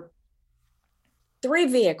 2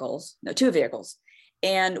 vehicles,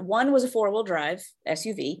 and one was a 4-wheel drive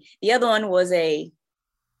SUV. The other one was a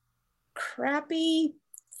crappy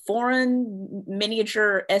foreign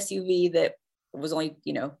miniature SUV that was only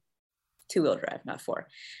 2-wheel drive, not 4.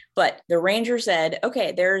 But the ranger said,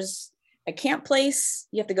 okay, there's a camp place.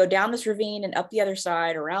 You have to go down this ravine and up the other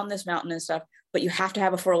side around this mountain and stuff, but you have to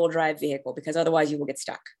have a 4-wheel drive vehicle because otherwise you will get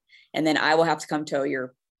stuck. And then I will have to come tow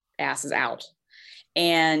your asses out.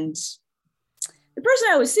 And the person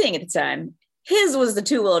I was seeing at the time, his was the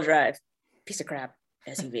 2-wheel drive piece of crap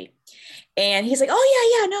SUV. And he's like,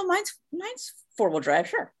 oh yeah, no, mine's 4-wheel drive,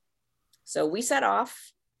 sure. So we set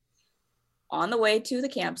off on the way to the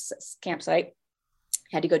campsite,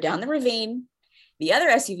 had to go down the ravine. The other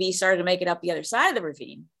SUV started to make it up the other side of the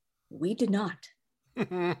ravine. We did not.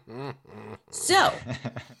 So,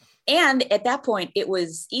 and at that point it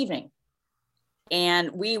was evening.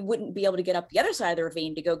 and we wouldn't be able to get up the other side of the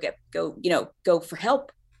ravine to go for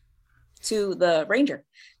help to the ranger.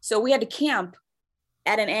 So we had to camp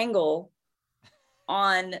at an angle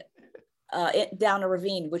on down a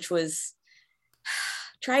ravine, which was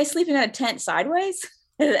try sleeping in a tent sideways.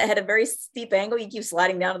 It had a very steep angle. You keep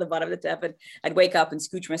sliding down to the bottom of the tent, and I'd wake up and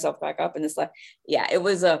scooch myself back up and this like, yeah, it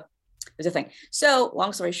was a thing. So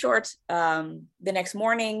long story short, the next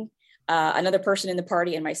morning, another person in the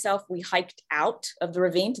party and myself, we hiked out of the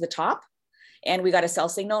ravine to the top, and we got a cell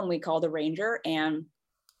signal, and we called the ranger. And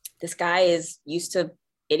this guy is used to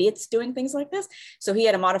idiots doing things like this. So he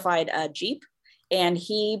had a modified Jeep, and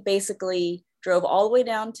he basically drove all the way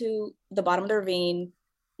down to the bottom of the ravine,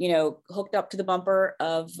 hooked up to the bumper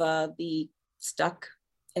of the stuck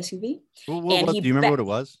SUV. Do you remember what it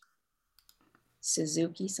was?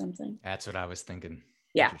 Suzuki something. That's what I was thinking.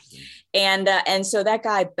 Yeah. And so that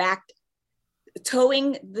guy backed,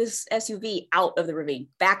 towing this SUV out of the ravine,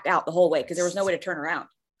 backed out the whole way because there was no way to turn around.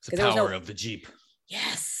 It's the power of the Jeep.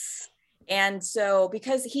 Yes. And so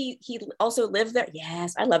because he also lived there.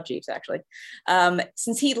 Yes, I love Jeeps actually.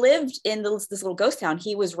 Since he lived in this little ghost town,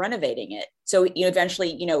 he was renovating it. So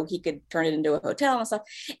eventually, he could turn it into a hotel and stuff.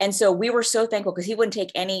 And so we were so thankful because he wouldn't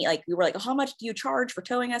take any, we were like, how much do you charge for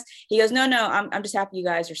towing us? He goes, no, I'm just happy you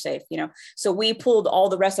guys are safe, So we pulled all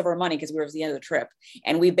the rest of our money because we were at the end of the trip.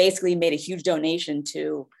 And we basically made a huge donation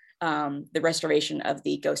to the restoration of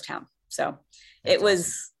the ghost town. So it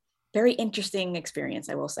was very interesting experience,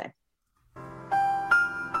 I will say.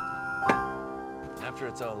 After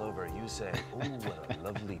it's all over, you say, "Ooh, what a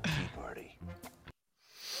lovely tea party."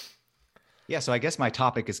 Yeah, so I guess my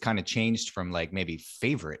topic has kind of changed from maybe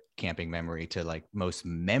favorite camping memory to most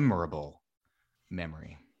memorable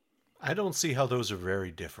memory. I don't see how those are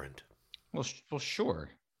very different. Well, sure.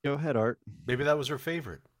 Go ahead, Art. Maybe that was her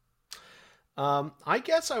favorite. I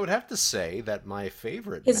guess I would have to say that my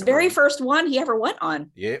favorite. His very first one he ever went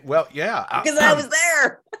on. Yeah, well, yeah. Because I was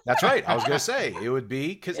there. That's right. I was going to say it would be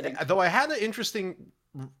because though I had an interesting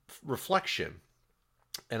reflection,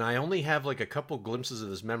 and I only have a couple glimpses of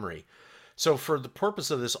this memory. So for the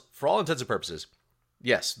purpose of this, for all intents and purposes,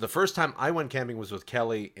 yes, the first time I went camping was with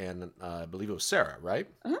Kelly and I believe it was Sarah, right?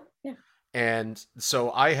 Yeah. And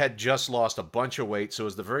so I had just lost a bunch of weight, so it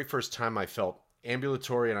was the very first time I felt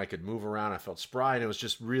ambulatory and I could move around. I felt spry, and it was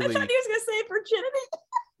just really. I thought he was going to say virginity.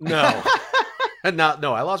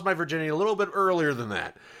 No, I lost my virginity a little bit earlier than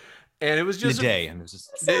that, and it was just the day, and it was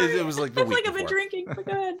just. It was like the week I've been drinking. But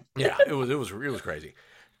go ahead. Yeah, it was crazy,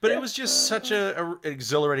 but it was just such a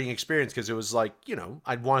exhilarating experience because it was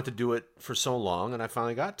I'd wanted to do it for so long, and I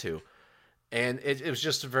finally got to, and it was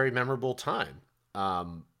just a very memorable time.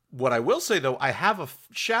 What I will say though, I have a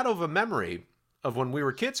shadow of a memory of when we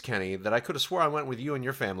were kids, Kenny, that I could have swore I went with you and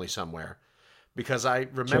your family somewhere, because I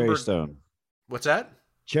remember. Cherry Stone. What's that?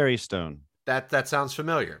 Cherry Stone. That sounds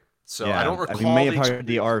familiar. So yeah, I don't recall. You may have heard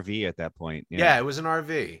the RV at that point. Yeah, it was an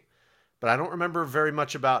RV, but I don't remember very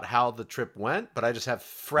much about how the trip went. But I just have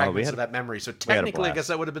fragments of that memory. So technically, I guess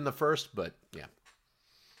that would have been the first. But yeah.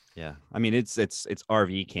 Yeah, I mean it's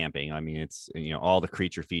RV camping. I mean it's all the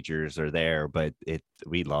creature features are there, but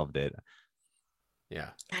we loved it. Yeah.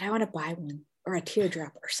 God, I want to buy one. Or a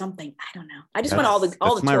teardrop or something. I don't know. I just want all the toys.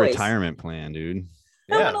 That's my retirement plan, dude.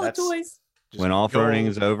 I want all the toys. When off-roading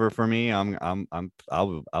is over for me,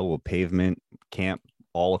 I will pavement camp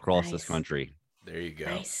all across this country. There you go.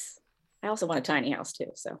 Nice. I also want a tiny house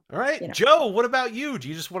too. So all right, Joe. What about you? Do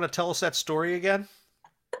you just want to tell us that story again?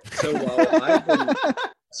 So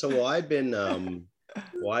while I've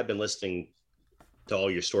been listening to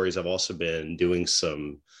all your stories, I've also been doing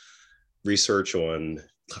some research on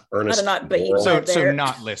Ernest. So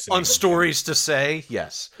not listening on stories to say.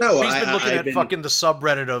 Yes. No, he's been looking at fucking the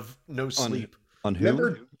subreddit of no sleep. On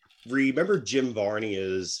who? Remember Jim Varney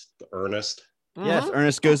as Ernest? Yes,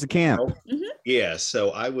 Ernest Goes to Camp. Mm-hmm. Yeah,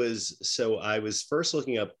 so I was first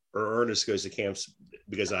looking up Ernest Goes to Camps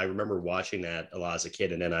because I remember watching that a lot as a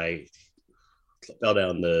kid, and then I fell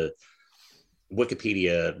down the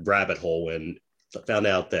Wikipedia rabbit hole and found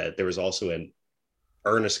out that there was also an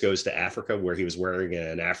Ernest Goes to Africa where he was wearing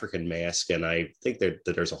an African mask, and I think that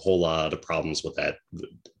there's a whole lot of problems with that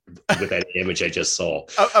image I just saw.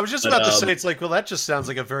 I was just about to say, it's well, that just sounds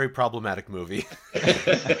like a very problematic movie.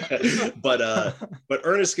 but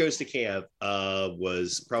Ernest Goes to Camp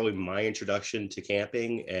was probably my introduction to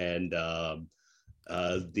camping, and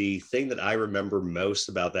the thing that I remember most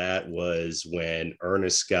about that was when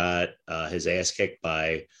Ernest got his ass kicked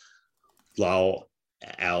by Lyle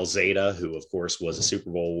Alzada, who of course was a Super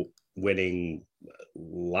Bowl winning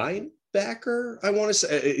linebacker. I want to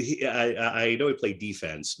say I know he played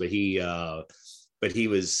defense, but he but he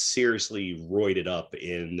was seriously roided up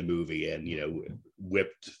in the movie, and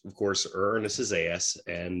whipped, of course, Ernest's ass,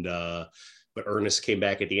 and but Ernest came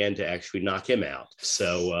back at the end to actually knock him out.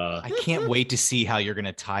 So I can't wait to see how you're going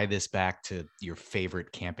to tie this back to your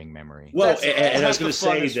favorite camping memory. Well, and I was going to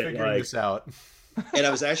say that, figuring this out. And I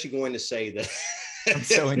was actually going to say that I'm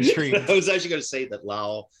so intrigued. I was actually going to say that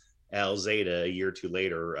Lyle Alzada, a year or two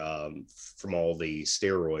later, from all the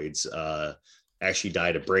steroids, actually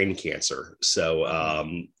died of brain cancer.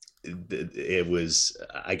 So it was,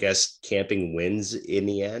 I guess, camping wins in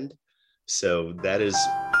the end. So that is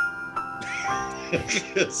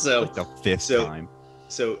so Like the fifth time.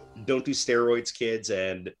 So don't do steroids, kids.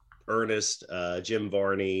 And Ernest, Jim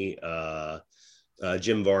Varney, and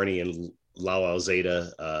Lyle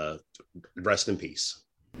Alzada, rest in peace.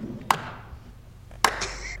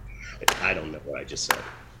 I don't know what I just said.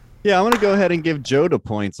 Yeah, I'm gonna go ahead and give Joe the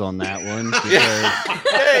points on that one. Because...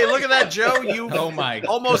 Hey, look at that, Joe! You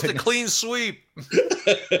almost goodness. a clean sweep.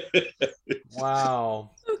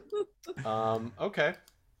 Wow. Okay.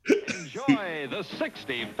 Enjoy the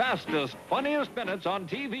 60 fastest, funniest minutes on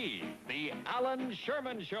TV. The Alan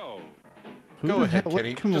Sherman Show. Go ahead,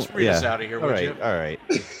 Kenny. Just read us out of here, would you? All right.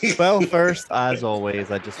 Well, first, as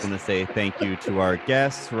always, I just want to say thank you to our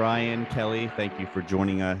guests, Ryan, Kelly. Thank you for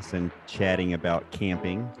joining us and chatting about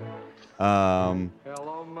camping.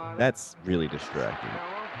 That's really distracting.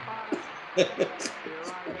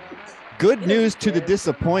 Good news to the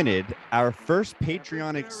disappointed. Our first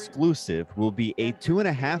Patreon exclusive will be a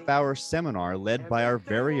 2.5-hour seminar led by our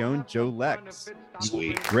very own Joe Lex.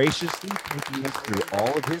 Sweet. Graciously taking us through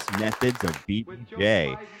all of his methods of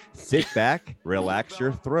BBJ. Sit back, relax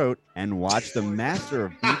your throat, and watch the master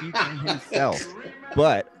of BBJ himself.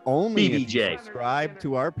 But only if you subscribe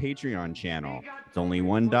to our Patreon channel. It's only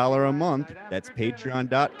 $1 a month. That's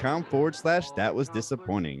patreon.com/that was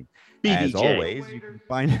disappointing. As always, you can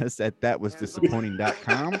find us at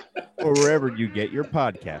thatwasdisappointing.com or wherever you get your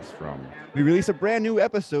podcasts from. We release a brand new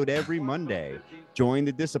episode every Monday. Join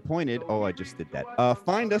the disappointed. Oh, I just did that.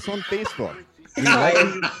 Find us on Facebook.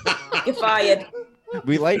 You're fired.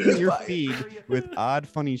 We lighten your feed with odd,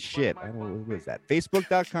 funny shit. I don't know, what is that?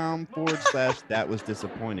 Facebook.com/that was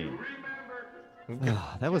disappointing. Okay.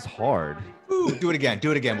 That was hard. Ooh, do it again. Do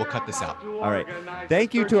it again. We'll cut this out. All right.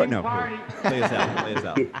 Thank you to no. Play us out. Play us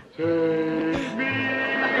out. Take me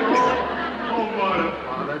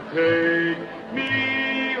home, take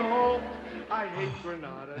me home. I hate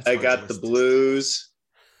Granada. I got the blues.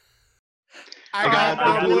 I got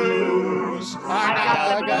the blues.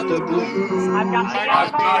 I got the blues. I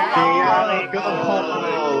got the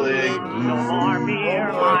alcoholic. No more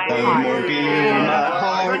beer, my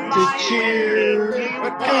heart to cheer.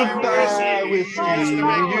 Goodbye, whiskey.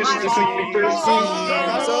 You used to make me thirsty.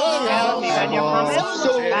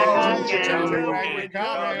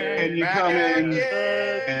 And you're coming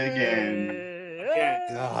again.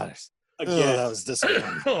 God. Again. That was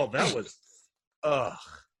disappointing. Oh, that was. Ugh.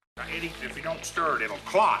 Eddie, if you don't stir it, it'll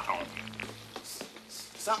clot on you.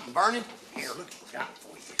 Something burning? Here, look what I got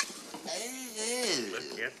for you.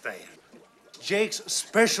 Look at that. Jake's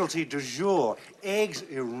specialty du jour, eggs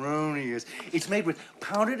erroneous. It's made with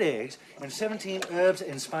pounded eggs and 17 herbs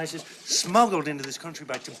and spices smuggled into this country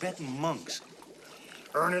by Tibetan monks.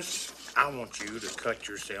 Ernest, I want you to cut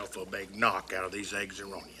yourself a big knock out of these eggs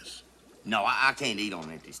erroneous. No, I can't eat on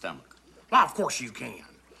an empty stomach. Well, of course you can.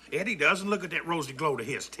 Eddie doesn't look at that rosy glow to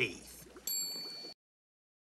his teeth.